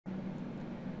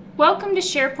Welcome to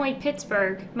SharePoint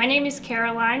Pittsburgh. My name is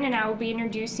Caroline and I will be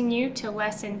introducing you to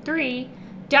Lesson 3,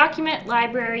 Document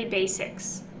Library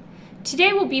Basics.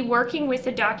 Today we'll be working with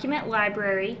the document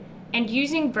library and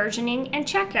using versioning and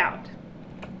checkout.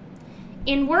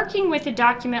 In working with the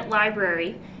document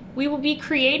library, we will be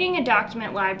creating a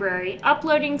document library,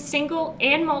 uploading single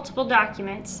and multiple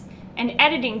documents, and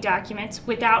editing documents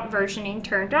without versioning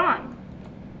turned on.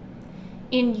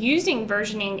 In using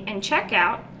versioning and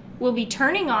checkout, we'll be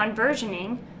turning on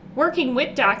versioning, working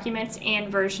with documents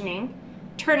and versioning,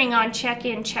 turning on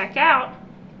check-in, check-out,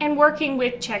 and working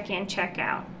with check-in,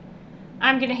 check-out.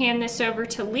 I'm going to hand this over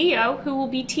to Leo, who will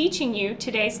be teaching you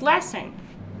today's lesson.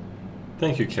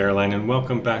 Thank you, Caroline, and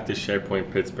welcome back to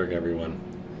SharePoint Pittsburgh, everyone.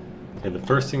 Okay, the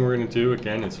first thing we're going to do,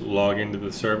 again, is log into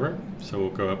the server. So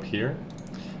we'll go up here,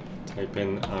 type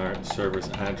in our server's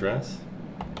address.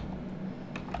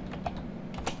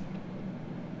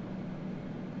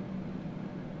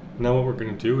 Now what we're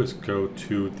going to do is go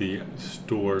to the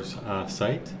store's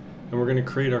site, and we're going to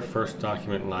create our first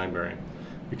document library.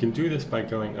 We can do this by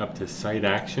going up to Site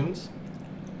Actions,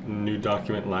 New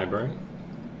Document Library.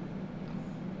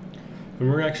 And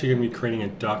we're actually going to be creating a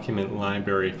document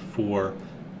library for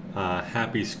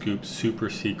Happy Scoop super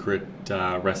secret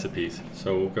recipes.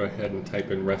 So we'll go ahead and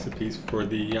type in recipes for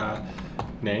the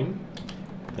name.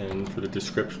 Then for the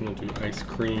description we'll do ice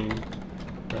cream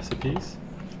recipes.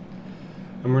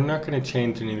 And we're not going to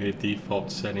change any of the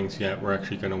default settings yet. We're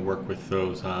actually going to work with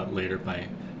those later by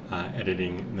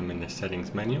editing them in the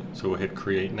settings menu. So we'll hit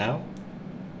create now.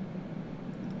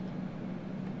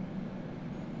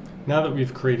 Now that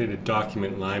we've created a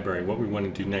document library, what we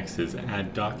want to do next is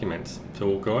add documents. So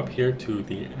we'll go up here to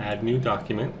the add new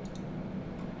document.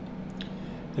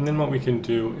 And then what we can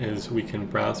do is we can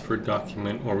browse for a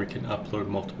document, or we can upload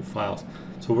multiple files.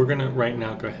 So we're going to right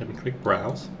now go ahead and click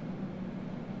browse.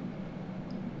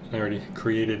 I already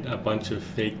created a bunch of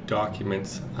fake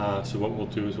documents, so what we'll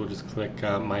do is we'll just click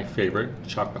my favorite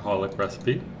chocoholic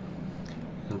recipe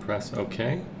and press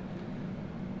OK.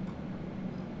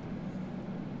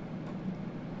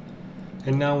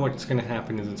 And now what's going to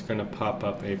happen is it's going to pop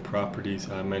up a properties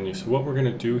menu. So what we're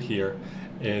going to do here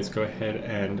is go ahead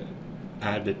and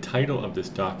add the title of this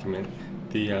document.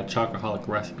 The chocoholic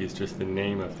recipe is just the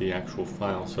name of the actual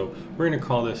file. So we're going to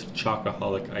call this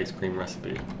chocoholic ice cream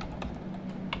recipe.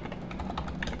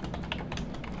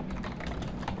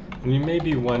 And you may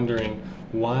be wondering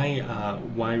why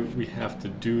we have to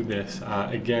do this.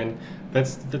 Again,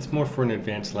 that's more for an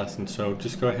advanced lesson, so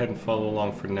just go ahead and follow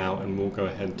along for now, and we'll go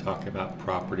ahead and talk about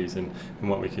properties and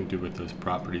what we can do with those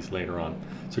properties later on.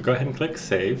 So go ahead and click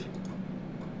Save.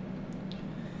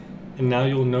 And now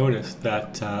you'll notice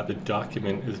that the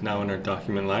document is now in our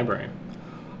document library.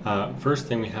 First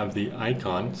thing, we have the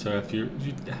icon. So if you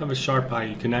have a sharp eye,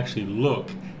 you can actually look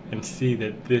and see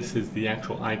that this is the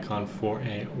actual icon for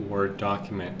a Word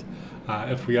document.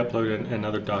 If we upload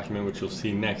another document, which you'll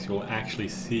see next, you'll actually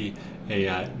see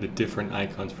the different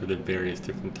icons for the various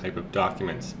different type of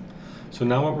documents. So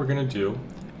now what we're going to do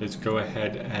is go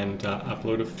ahead and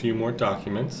upload a few more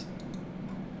documents.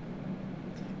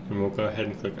 And we'll go ahead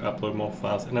and click Upload More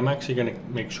Files. And I'm actually going to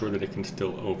make sure that it can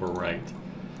still overwrite.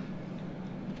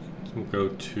 So we'll go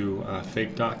to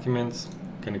Fake Documents.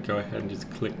 Going to go ahead and just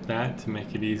click that to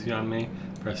make it easy on me.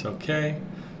 Press OK.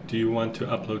 Do you want to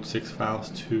upload 6 files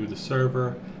to the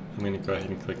server? I'm going to go ahead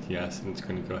and click yes, and it's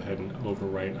going to go ahead and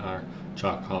overwrite our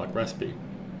chocoholic recipe.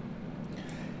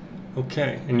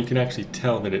 Okay, and you can actually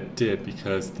tell that it did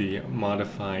because the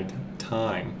modified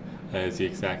time is the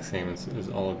exact same as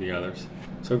all of the others.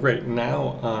 So great.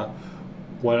 Now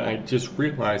what I just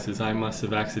realized is I must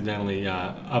have accidentally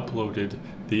uploaded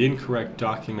the incorrect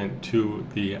document to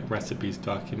the recipes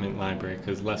document library,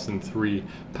 because lesson 3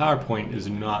 PowerPoint is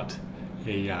not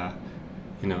a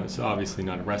it's obviously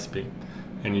not a recipe,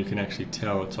 and you can actually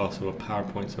tell it's also a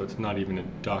PowerPoint, so it's not even a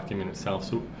document itself.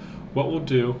 So what we'll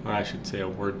do, or I should say a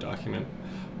Word document,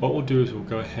 what we'll do is we'll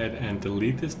go ahead and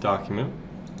delete this document.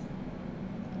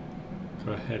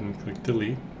 Go ahead and click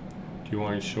delete. Do you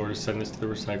want to sure to send this to the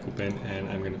recycle bin? And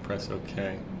I'm going to press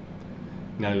OK.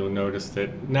 Now you'll notice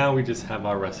that now we just have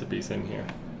our recipes in here.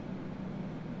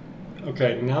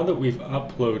 Okay, now that we've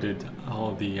uploaded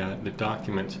all the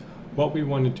documents, what we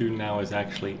want to do now is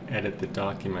actually edit the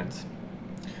documents.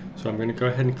 So I'm going to go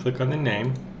ahead and click on the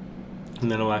name, and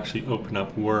then it'll actually open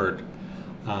up Word.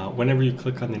 Whenever you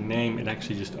click on the name, it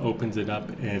actually just opens it up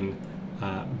in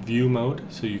view mode,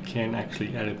 so you can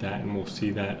actually edit that, and we'll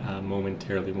see that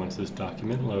momentarily once this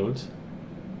document loads.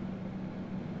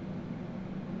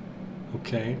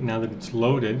 Okay, now that it's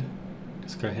loaded,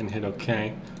 just go ahead and hit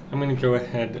OK. I'm going to go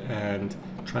ahead and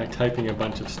try typing a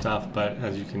bunch of stuff, but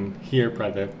as you can hear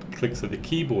by the clicks of the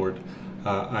keyboard,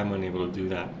 I'm unable to do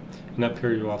that. And up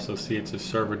here you also see it's a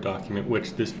server document,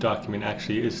 which this document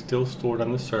actually is still stored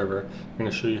on the server. I'm going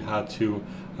to show you how to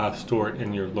store it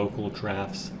in your local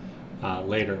drafts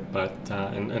later, but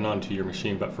and onto your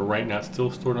machine. But for right now, it's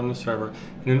still stored on the server.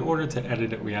 And in order to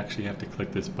edit it, we actually have to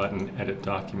click this button, Edit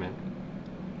Document.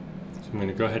 So I'm going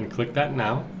to go ahead and click that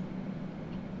now.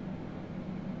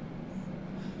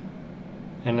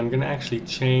 And I'm going to actually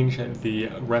change the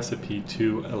recipe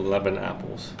to 11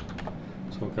 apples.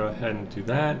 So we'll go ahead and do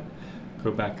that. Go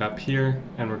back up here,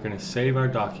 and we're going to save our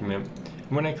document.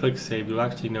 And when I click save, you'll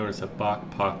actually notice a box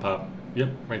pop up, yep,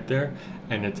 right there,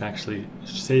 and it's actually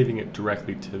saving it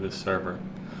directly to the server.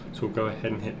 So we'll go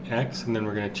ahead and hit X, and then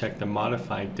we're going to check the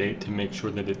modified date to make sure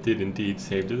that it did indeed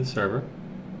save to the server.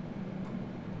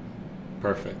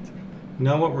 Perfect.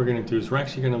 Now what we're going to do is we're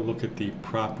actually going to look at the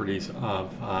properties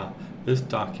of this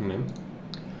document.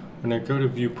 When I go to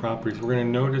view properties, we're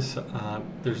going to notice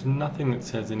there's nothing that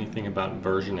says anything about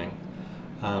versioning.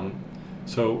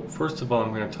 So first of all,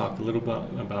 I'm going to talk a little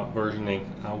bit about versioning.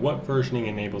 What versioning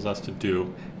enables us to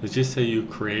do is just say you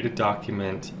create a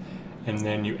document and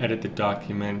then you edit the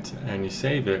document and you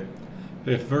save it.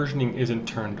 If versioning isn't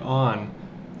turned on,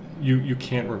 you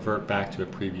can't revert back to a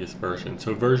previous version.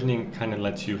 So versioning kind of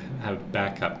lets you have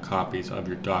backup copies of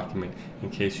your document in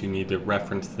case you need to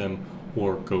reference them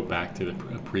or go back to the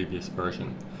previous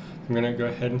version. I'm going to go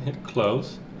ahead and hit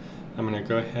close. I'm going to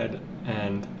go ahead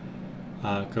and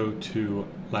go to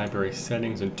library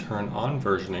settings and turn on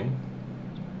versioning.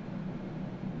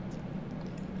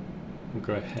 We'll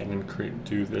go ahead and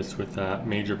do this with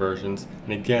major versions.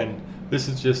 And again, this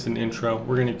is just an intro.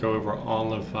 We're going to go over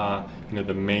all of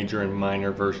the major and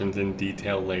minor versions in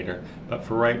detail later. But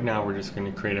for right now, we're just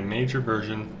going to create a major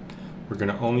version. We're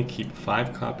going to only keep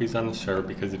 5 copies on the server,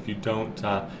 because if you don't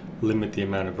limit the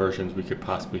amount of versions, we could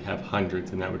possibly have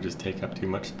hundreds, and that would just take up too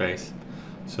much space.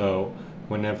 So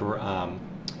whenever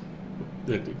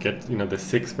the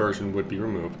 6th version would be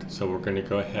removed. So we're going to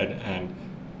go ahead and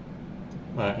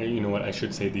I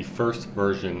should say the first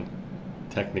version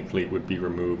technically would be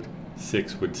removed,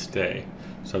 6 would stay.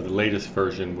 So the latest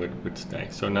version would stay.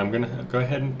 So now I'm going to go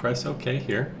ahead and press OK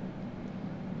here.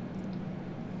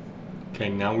 Okay,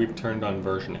 now we've turned on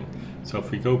versioning. So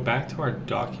if we go back to our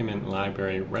document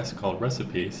library called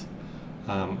recipes,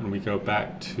 and we go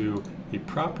back to the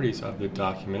properties of the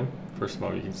document, first of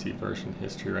all, you can see version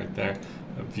history right there,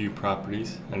 view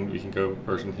properties, and we can go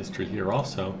version history here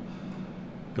also.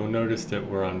 You'll notice that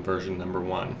we're on version number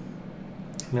 1.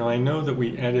 Now I know that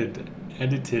we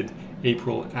edited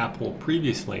April Apple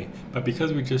previously, but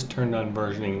because we just turned on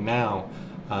versioning now,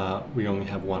 we only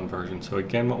have 1 version. So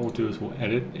again, what we'll do is we'll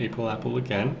edit April Apple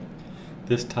again.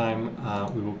 This time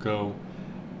we will go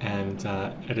and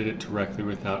edit it directly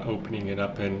without opening it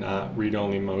up in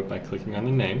read-only mode by clicking on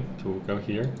the name. So we'll go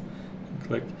here and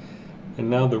click. And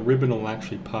now the ribbon will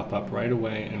actually pop up right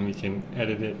away, and we can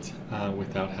edit it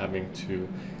without having to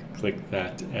click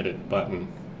that edit button.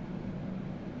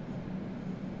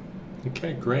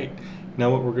 Okay, great. Now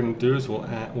what we're going to do is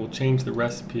we'll change the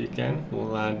recipe again.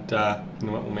 We'll add,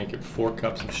 we'll make it 4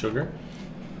 cups of sugar.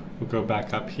 We'll go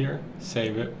back up here,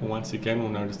 save it. Once again, we'll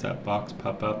notice that box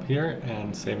pop up here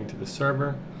and saving to the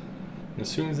server. And as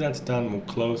soon as that's done, we'll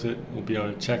close it. We'll be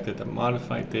able to check that the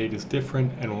modified date is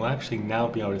different, and we'll actually now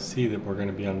be able to see that we're going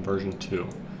to be on version 2.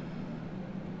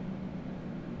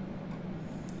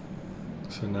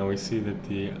 So now we see that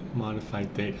the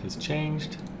modified date has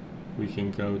changed. We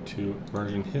can go to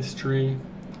version history,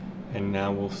 and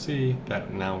now we'll see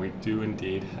that now we do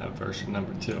indeed have version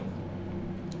number 2.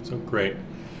 So great.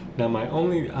 Now my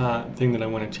only thing that I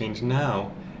want to change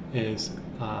now is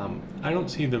I don't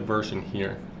see the version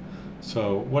here.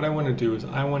 So what I want to do is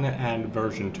I want to add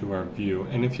version to our view.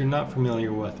 And if you're not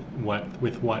familiar with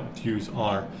what views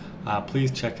are,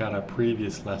 please check out our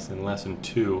previous lesson, lesson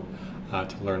 2,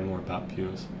 to learn more about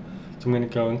views. So I'm going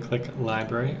to go and click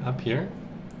Library up here.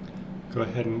 Go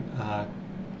ahead and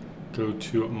go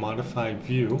to Modify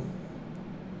View.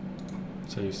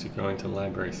 So you should go into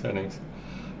Library Settings.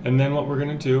 And then what we're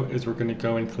going to do is we're going to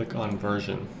go and click on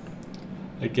Version.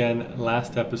 Again,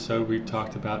 last episode we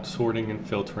talked about sorting and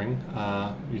filtering.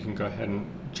 You can go ahead and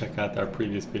check out our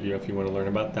previous video if you want to learn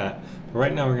about that. But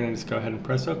right now we're going to just go ahead and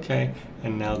press OK,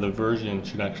 and now the version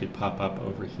should actually pop up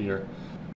over here.